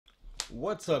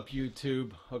What's up,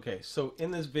 YouTube? Okay, so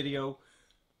in this video,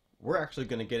 we're actually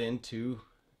going to get into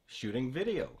shooting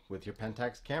video with your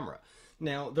Pentax camera.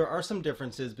 Now, there are some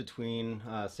differences between,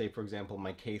 say, for example,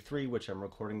 my K3, which I'm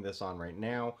recording this on right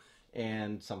now,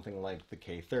 and something like the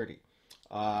K30.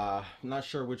 I'm not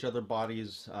sure which other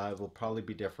bodies will probably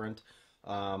be different.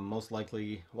 Most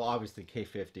likely, well, obviously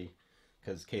K50,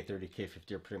 because K30,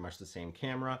 K50 are pretty much the same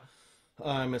camera.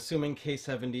 I'm assuming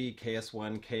K70,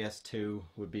 KS1, KS2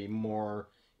 would be more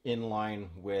in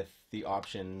line with the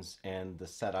options and the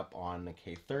setup on the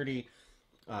K30.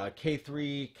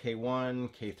 K3, K1,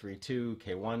 K32,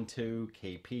 K12,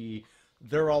 KP,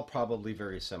 they're all probably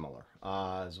very similar,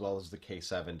 as well as the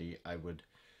K70.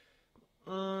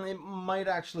 It might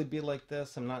actually be like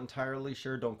this. I'm not entirely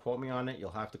sure. Don't quote me on it.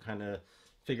 You'll have to kind of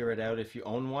figure it out if you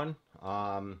own one.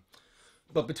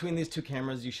 But between these two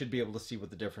cameras, you should be able to see what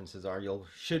the differences are. You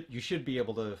should be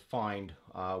able to find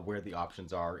where the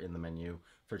options are in the menu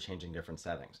for changing different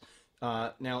settings.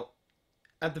 Now,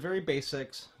 at the very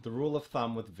basics, the rule of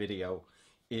thumb with video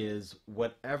is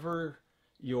whatever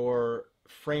your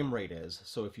frame rate is.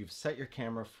 So if you've set your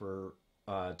camera for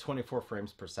 24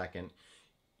 frames per second,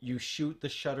 you shoot the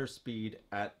shutter speed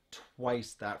at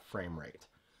twice that frame rate.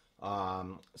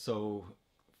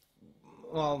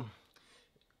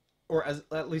 Or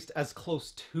at least as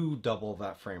close to double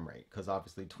that frame rate, because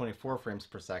obviously 24 frames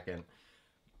per second,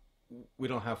 we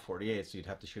don't have 48, so you'd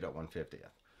have to shoot at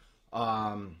 1/50th.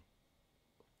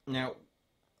 Now,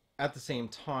 at the same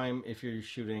time, if you're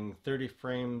shooting 30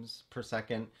 frames per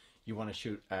second, you want to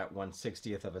shoot at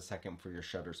 1/60th of a second for your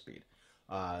shutter speed.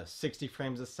 60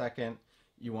 frames a second,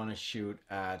 you want to shoot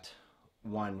at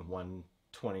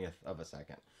 1/120th of a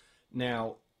second.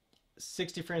 Now,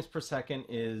 60 frames per second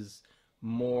is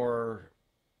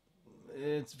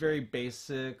it's very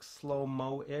basic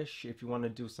slow-mo-ish if you want to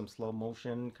do some slow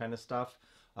motion kind of stuff,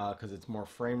 because it's more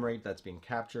frame rate that's being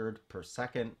captured per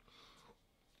second.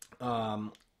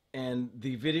 And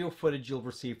the video footage you'll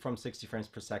receive from 60 frames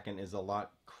per second is a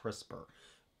lot crisper.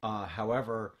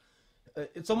 However,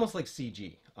 it's almost like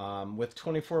CG. With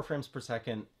 24 frames per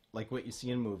second, like what you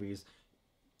see in movies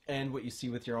and what you see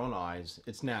with your own eyes,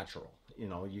 it's natural. You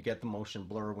know, you get the motion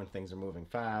blur when things are moving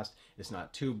fast. It's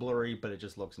not too blurry, but it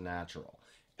just looks natural.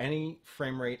 Any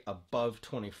frame rate above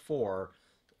 24,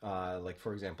 like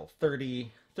for example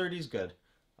 30 is good.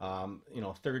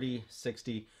 30,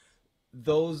 60,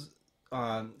 those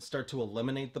start to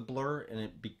eliminate the blur and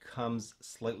it becomes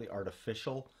slightly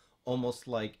artificial, almost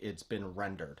like it's been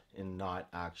rendered and not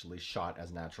actually shot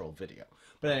as natural video.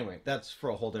 But anyway, that's for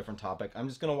a whole different topic. I'm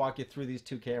just going to walk you through these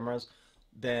two cameras.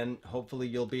 Then hopefully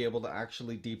you'll be able to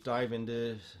actually deep dive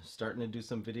into starting to do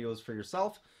some videos for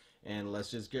yourself. And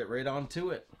let's just get right on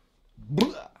to it.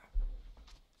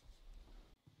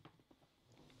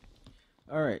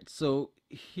 Alright, so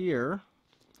here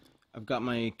I've got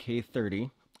my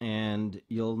K30, and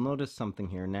you'll notice something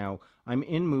here. Now, I'm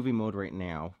in movie mode right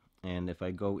now, and if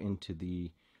I go into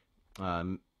the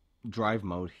drive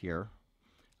mode here,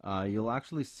 you'll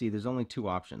actually see there's only two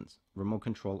options: remote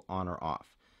control on or off.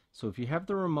 So if you have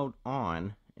the remote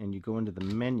on and you go into the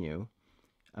menu,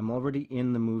 I'm already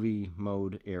in the movie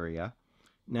mode area.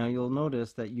 Now you'll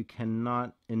notice that you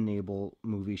cannot enable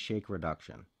movie shake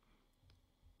reduction.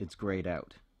 It's grayed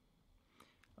out.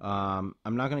 I'm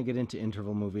not going to get into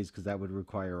interval movies because that would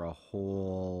require a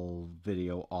whole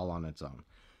video all on its own.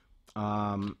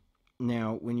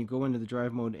 Now when you go into the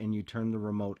drive mode and you turn the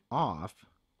remote off,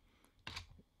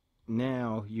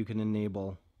 now you can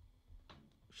enable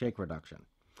shake reduction.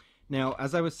 Now,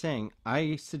 as I was saying,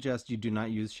 I suggest you do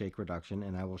not use shake reduction,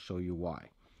 and I will show you why.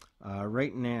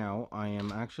 Right now, I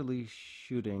am actually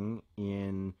shooting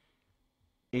in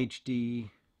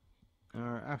HD,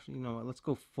 or actually, you know what, let's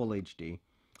go full HD.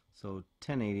 So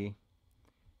 1080,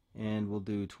 and we'll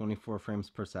do 24 frames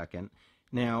per second.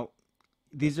 Now,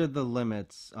 these are the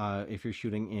limits if you're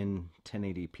shooting in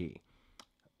 1080p.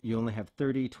 You only have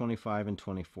 30, 25, and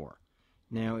 24.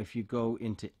 Now, if you go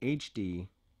into HD,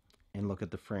 and look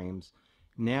at the frames,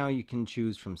 now you can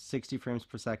choose from 60 frames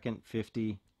per second,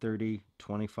 50, 30,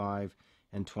 25,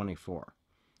 and 24.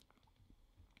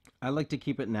 I like to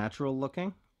keep it natural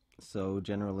looking, so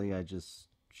generally I just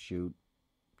shoot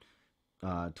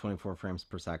 24 frames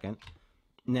per second.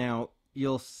 Now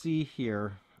you'll see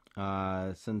here,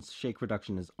 since shake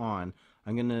reduction is on,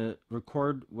 I'm going to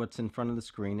record what's in front of the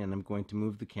screen, and I'm going to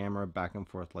move the camera back and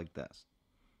forth like this.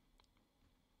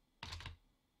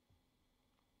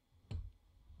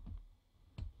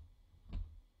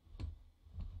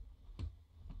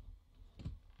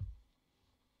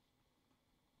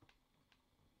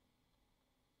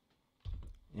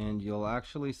 And you'll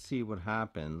actually see what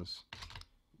happens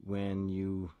when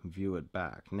you view it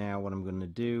back. Now what I'm going to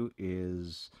do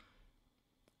is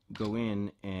go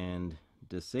in and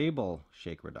disable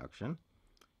shake reduction,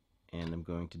 and I'm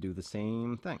going to do the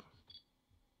same thing.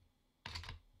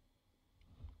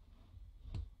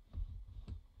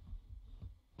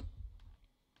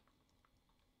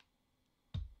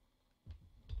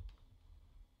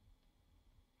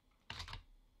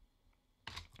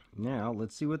 Now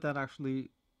let's see what that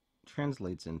actually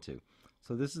translates into.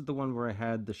 So this is the one where I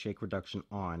had the shake reduction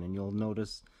on, and you'll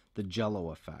notice the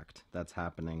jello effect that's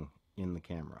happening in the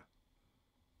camera.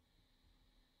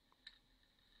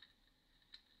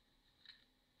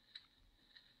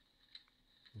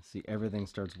 You see everything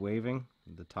starts waving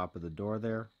at the top of the door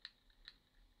there.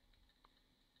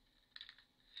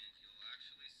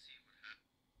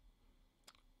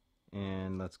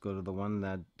 And let's go to the one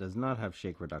that does not have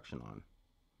shake reduction on.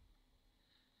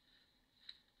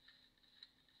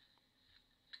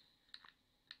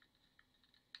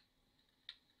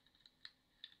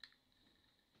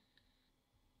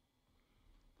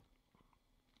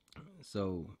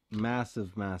 So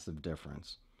massive, massive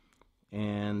difference.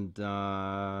 And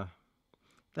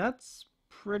that's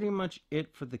pretty much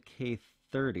it for the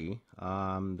K30.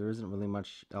 There isn't really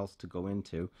much else to go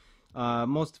into.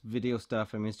 Most video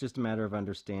stuff, I mean, it's just a matter of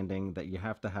understanding that you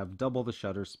have to have double the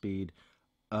shutter speed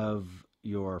of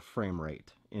your frame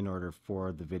rate in order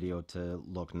for the video to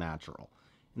look natural.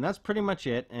 And that's pretty much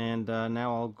it. And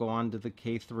now I'll go on to the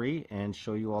K3 and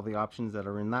show you all the options that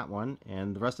are in that one.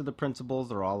 And the rest of the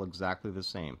principles are all exactly the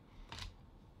same.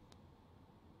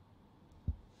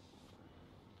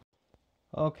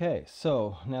 Okay,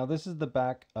 so now this is the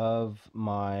back of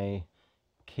my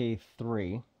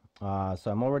K3.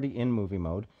 So I'm already in movie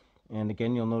mode. And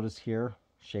again, you'll notice here,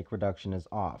 shake reduction is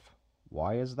off.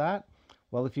 Why is that?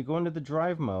 Well, if you go into the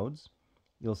drive modes,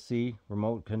 you'll see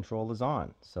remote control is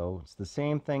on. So it's the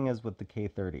same thing as with the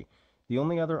K30. The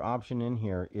only other option in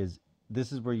here is,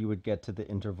 this is where you would get to the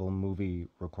interval movie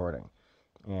recording.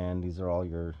 And these are all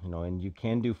your, and you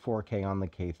can do 4K on the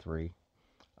K3.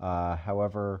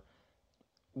 However,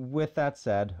 with that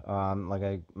said, like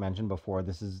I mentioned before,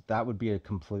 that would be a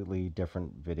completely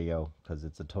different video because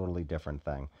it's a totally different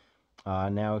thing.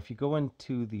 Now, if you go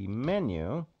into the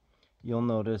menu, you'll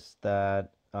notice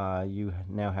that you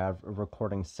now have a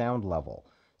recording sound level.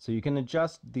 So you can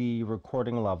adjust the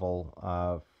recording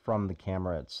level from the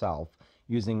camera itself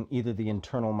using either the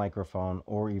internal microphone,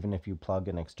 or even if you plug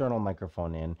an external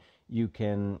microphone in, you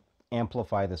can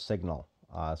amplify the signal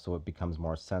so it becomes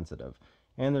more sensitive.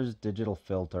 And there's digital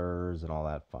filters and all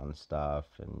that fun stuff,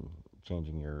 and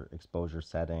changing your exposure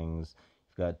settings.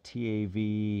 You've got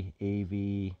TAV,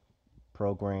 AV,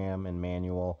 program, and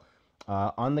manual.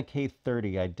 On the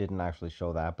K30, I didn't actually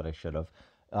show that, but I should have.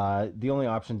 The only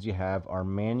options you have are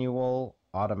manual,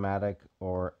 automatic,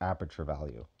 or aperture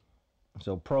value.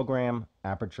 So program,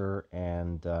 aperture,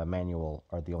 and manual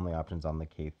are the only options on the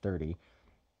K30.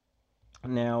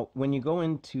 Now, when you go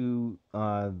into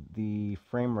the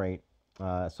frame rate,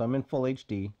 so I'm in full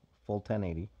HD, full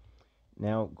 1080.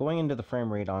 Now, going into the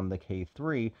frame rate on the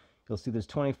K3, you'll see there's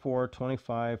 24,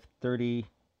 25, 30,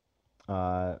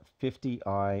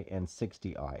 50i, and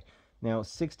 60i. Now,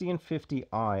 60 and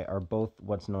 50i are both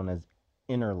what's known as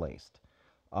interlaced.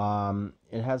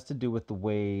 It has to do with the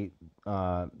way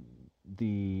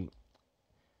the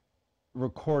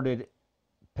recorded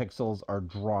pixels are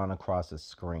drawn across a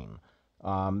screen.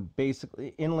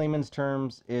 Basically, in layman's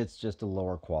terms, it's just a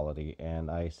lower quality, and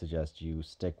I suggest you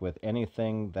stick with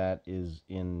anything that is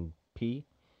in P,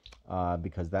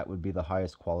 because that would be the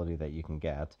highest quality that you can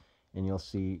get. And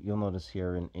you'll notice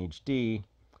here in HD,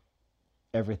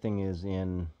 everything is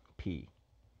in P,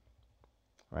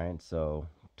 right? So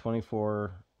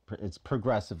 24, it's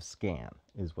progressive scan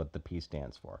is what the P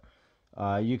stands for.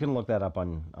 You can look that up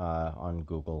on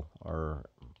Google or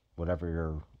whatever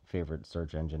your favorite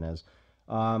search engine is.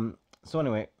 So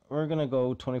anyway, we're gonna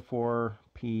go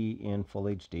 24p in full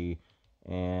HD,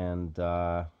 and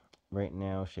right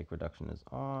now shake reduction is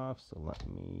off, so let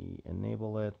me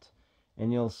enable it,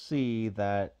 and you'll see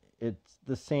that it's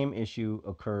the same issue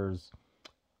occurs.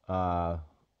 Let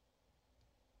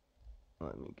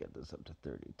me get this up to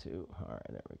 32. All right,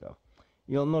 there we go.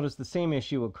 You'll notice the same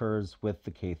issue occurs with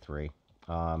the K3.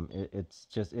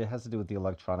 It has to do with the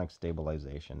electronic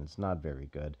stabilization. It's not very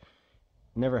good.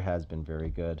 Never has been very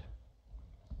good.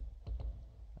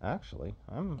 Actually,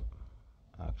 I'm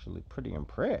actually pretty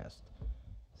impressed.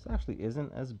 This actually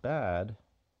isn't as bad.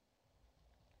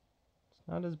 It's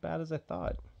not as bad as I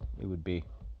thought it would be,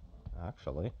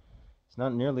 actually. It's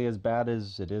not nearly as bad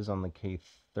as it is on the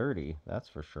K30, that's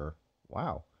for sure.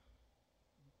 Wow.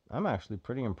 I'm actually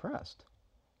pretty impressed.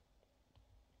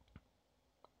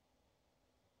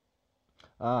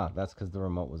 Ah, that's because the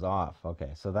remote was off.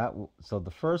 Okay, so so the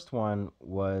first one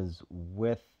was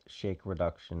with shake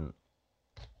reduction.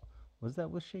 Was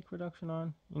that with shake reduction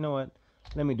on? You know what?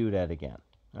 Let me do that again.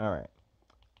 All right,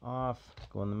 off.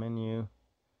 Go in the menu.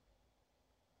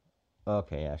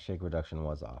 Okay, yeah, shake reduction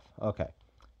was off. Okay,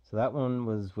 so that one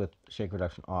was with shake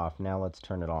reduction off. Now let's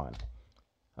turn it on.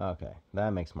 Okay, that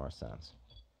makes more sense.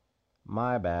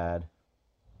 My bad.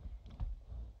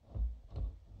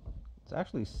 It's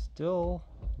actually still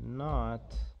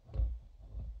not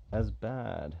as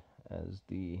bad as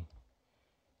the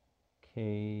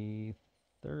K30.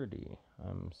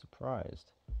 I'm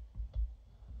surprised.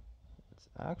 It's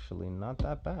actually not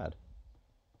that bad.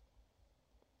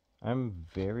 I'm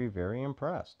very, very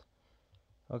impressed.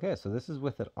 Okay, so this is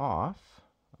with it off.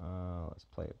 Let's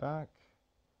play it back.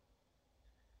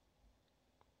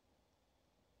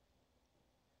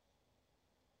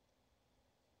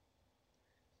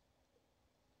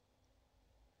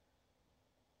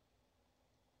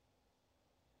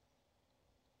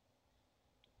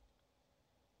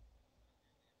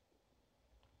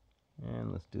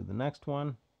 And let's do the next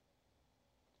one.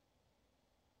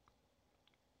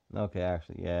 Okay,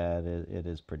 actually, yeah, it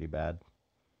is pretty bad.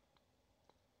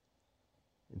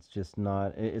 It's just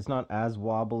not, it's not as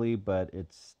wobbly, but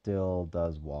it still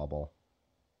does wobble.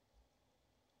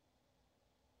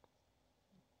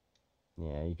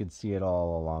 Yeah, you could see it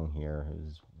all along here. It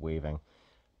was waving.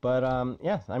 But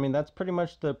yeah, I mean, that's pretty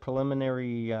much the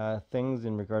preliminary things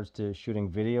in regards to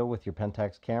shooting video with your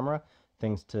Pentax camera,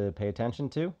 things to pay attention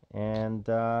to. And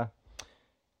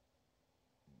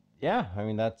yeah, I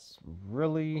mean, that's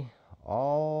really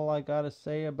all I got to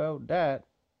say about that.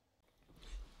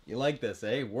 You like this,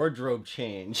 eh? Wardrobe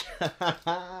change.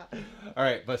 All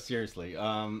right, but seriously.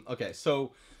 Okay,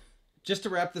 so just to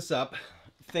wrap this up,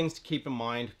 things to keep in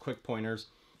mind, quick pointers.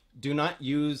 Do not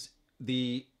use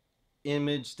the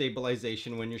image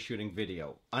stabilization when you're shooting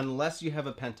video unless you have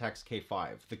a Pentax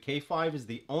K5. The K5 is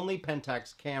the only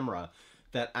Pentax camera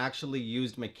that actually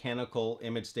used mechanical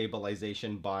image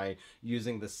stabilization by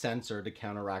using the sensor to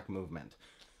counteract movement.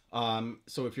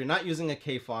 So if you're not using a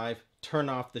K5, turn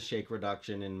off the shake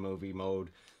reduction in movie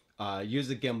mode. Use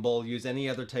a gimbal, use any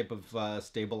other type of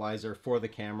stabilizer for the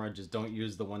camera. Just don't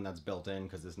use the one that's built in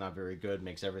because it's not very good.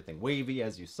 Makes everything wavy,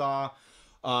 as you saw.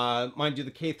 Mind you,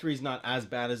 the K3 is not as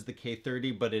bad as the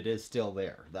K30, but it is still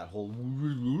there. That whole...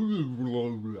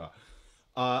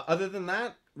 other than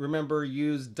that, remember,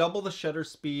 use double the shutter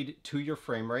speed to your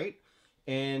frame rate,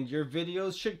 and your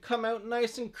videos should come out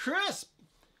nice and crisp.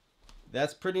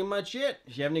 That's pretty much it.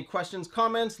 If you have any questions,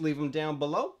 comments, leave them down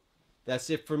below. That's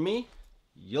it for me.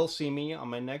 You'll see me on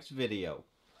my next video.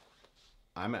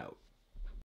 I'm out.